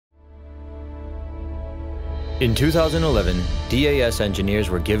In 2011, D.A.S.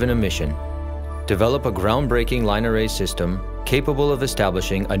 engineers were given a mission: develop a groundbreaking line array system capable of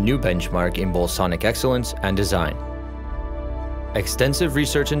establishing a new benchmark in both sonic excellence and design. Extensive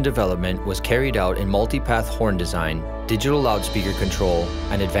research and development was carried out in multipath horn design, digital loudspeaker control,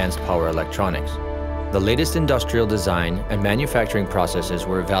 and advanced power electronics. The latest industrial design and manufacturing processes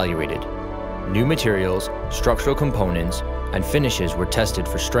were evaluated. New materials, structural components, and finishes were tested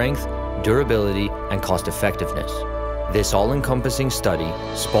for strength, durability, and cost-effectiveness. This all-encompassing study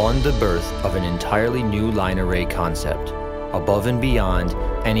spawned the birth of an entirely new line array concept, above and beyond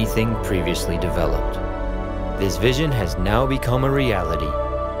anything previously developed. This vision has now become a reality.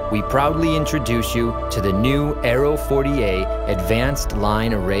 We proudly introduce you to the new Aero 40A Advanced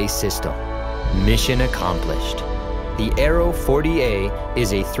Line Array System. Mission accomplished. The Aero 40A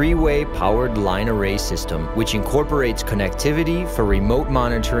is a three-way powered line array system which incorporates connectivity for remote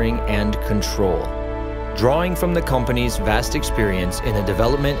monitoring and control. Drawing from the company's vast experience in the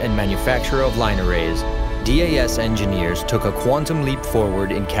development and manufacture of line arrays, D.A.S. engineers took a quantum leap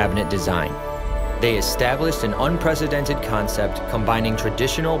forward in cabinet design. They established an unprecedented concept combining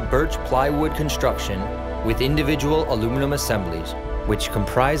traditional birch plywood construction with individual aluminum assemblies, which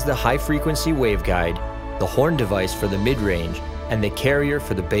comprise the high-frequency waveguide, the horn device for the mid-range, and the carrier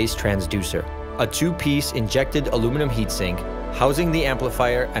for the bass transducer. A two-piece injected aluminum heatsink housing the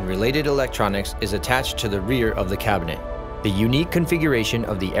amplifier and related electronics is attached to the rear of the cabinet. The unique configuration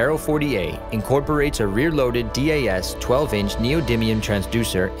of the Aero 40A incorporates a rear-loaded D.A.S. 12-inch neodymium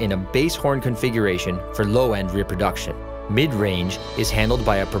transducer in a bass horn configuration for low-end reproduction. Mid-range is handled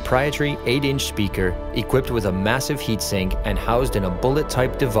by a proprietary 8-inch speaker equipped with a massive heatsink and housed in a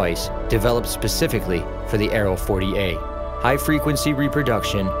bullet-type device developed specifically for the Aero 40A. High-frequency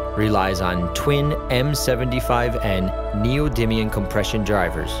reproduction relies on twin M75N neodymium compression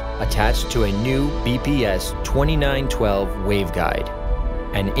drivers attached to a new BPS 2912 waveguide.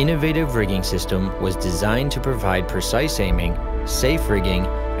 An innovative rigging system was designed to provide precise aiming, safe rigging,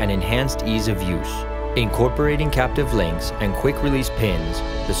 and enhanced ease of use. Incorporating captive links and quick-release pins,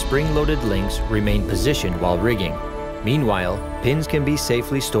 the spring-loaded links remain positioned while rigging. Meanwhile, pins can be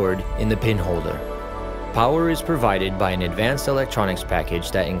safely stored in the pin holder. Power is provided by an advanced electronics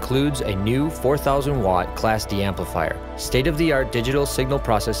package that includes a new 4,000-watt Class D amplifier, state-of-the-art digital signal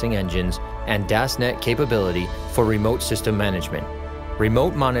processing engines, and D.A.S.net capability for remote system management.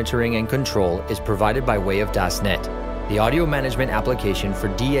 Remote monitoring and control is provided by way of D.A.S.net, the audio management application for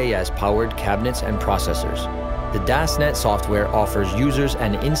D.A.S.-powered cabinets and processors. The D.A.S.net software offers users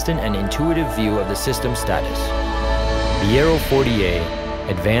an instant and intuitive view of the system status. The Aero 40A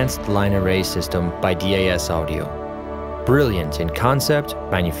Advanced Line Array System by D.A.S. Audio. Brilliant in concept,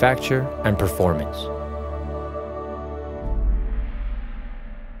 manufacture, and performance.